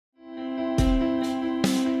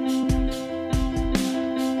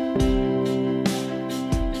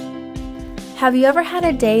Have you ever had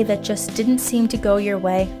a day that just didn't seem to go your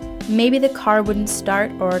way? Maybe the car wouldn't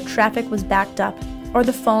start, or traffic was backed up, or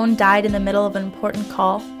the phone died in the middle of an important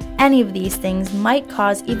call. Any of these things might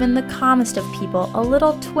cause even the calmest of people a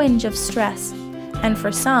little twinge of stress. And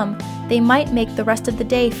for some, they might make the rest of the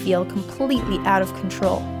day feel completely out of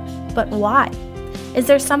control. But why? Is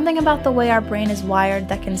there something about the way our brain is wired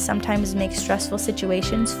that can sometimes make stressful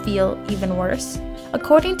situations feel even worse?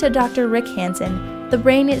 According to Dr. Rick Hanson, the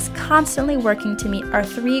brain is constantly working to meet our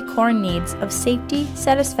three core needs of safety,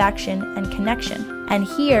 satisfaction, and connection. And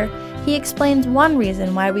here, he explains one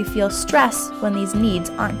reason why we feel stress when these needs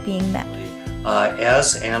aren't being met.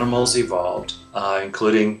 As animals evolved,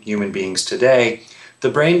 including human beings today, the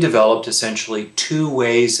brain developed essentially two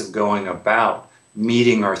ways of going about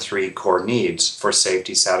meeting our three core needs for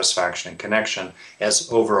safety, satisfaction, and connection as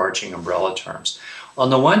overarching umbrella terms. On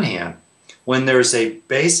the one hand, when there's a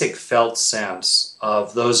basic felt sense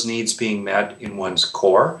of those needs being met in one's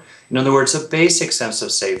core, in other words, a basic sense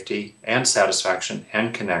of safety and satisfaction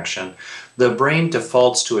and connection, the brain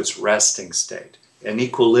defaults to its resting state, an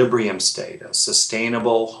equilibrium state, a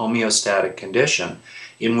sustainable homeostatic condition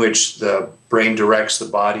in which the brain directs the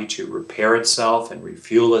body to repair itself and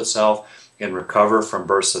refuel itself and recover from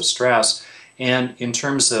bursts of stress. And in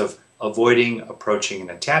terms of avoiding, approaching, and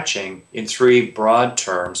attaching, in three broad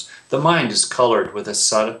terms, the mind is colored with a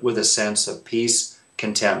sense of peace,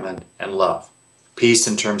 contentment, and love. Peace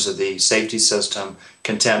in terms of the safety system,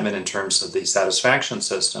 contentment in terms of the satisfaction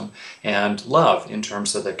system, and love in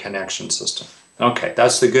terms of the connection system. Okay,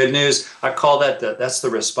 that's the good news. I call that's the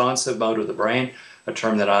responsive mode of the brain, a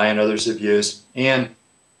term that I and others have used, and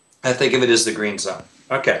I think of it as the green zone.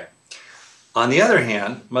 Okay. On the other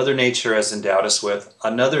hand, Mother Nature has endowed us with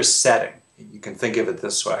another setting, you can think of it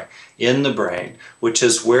this way, in the brain, which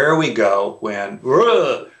is where we go when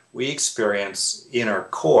we experience in our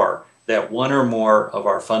core that one or more of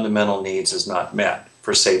our fundamental needs is not met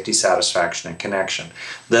for safety, satisfaction, and connection.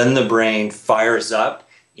 Then the brain fires up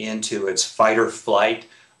into its fight or flight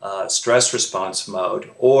stress response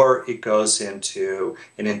mode, or it goes into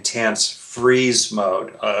an intense freeze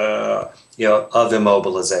mode of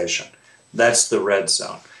immobilization. That's the red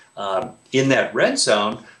zone. In that red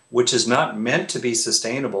zone, which is not meant to be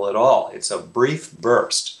sustainable at all, it's a brief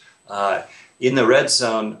burst. In the red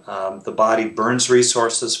zone, the body burns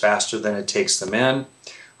resources faster than it takes them in.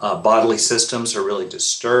 Bodily systems are really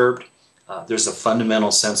disturbed. There's a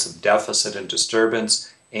fundamental sense of deficit and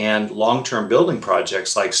disturbance, and long-term building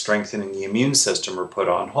projects like strengthening the immune system are put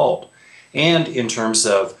on hold. And in terms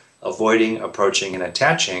of avoiding, approaching, and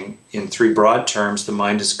attaching, in three broad terms, the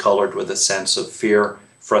mind is colored with a sense of fear,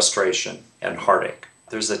 frustration, and heartache.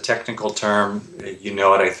 There's a technical term, you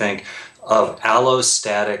know it I think, of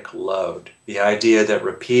allostatic load. The idea that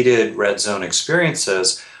repeated red zone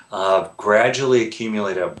experiences gradually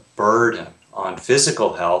accumulate a burden on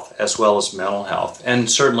physical health as well as mental health, and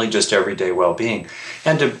certainly just everyday well-being.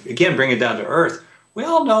 And to, again, bring it down to earth, we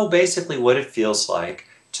all know basically what it feels like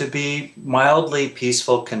to be mildly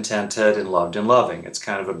peaceful, contented, and loved and loving. It's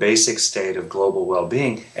kind of a basic state of global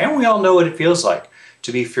well-being. And we all know what it feels like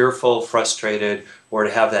to be fearful, frustrated, or to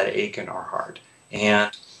have that ache in our heart.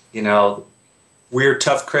 And, you know, we're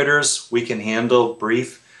tough critters. We can handle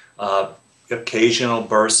brief, occasional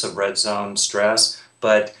bursts of red zone stress,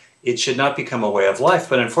 but it should not become a way of life.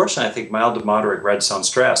 But unfortunately, I think mild to moderate red zone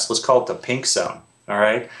stress, let's call it the pink zone, all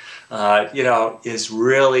right, is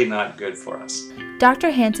really not good for us.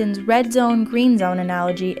 Dr. Hanson's red zone, green zone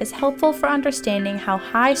analogy is helpful for understanding how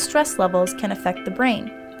high stress levels can affect the brain.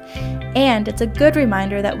 And it's a good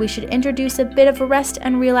reminder that we should introduce a bit of rest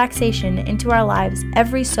and relaxation into our lives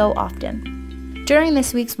every so often. During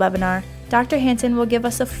this week's webinar, Dr. Hanson will give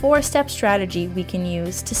us a 4-step strategy we can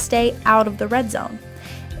use to stay out of the red zone.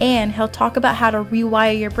 And he'll talk about how to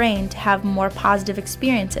rewire your brain to have more positive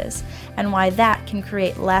experiences and why that can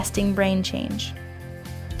create lasting brain change.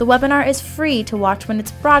 The webinar is free to watch when it's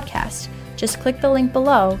broadcast. Just click the link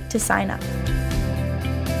below to sign up.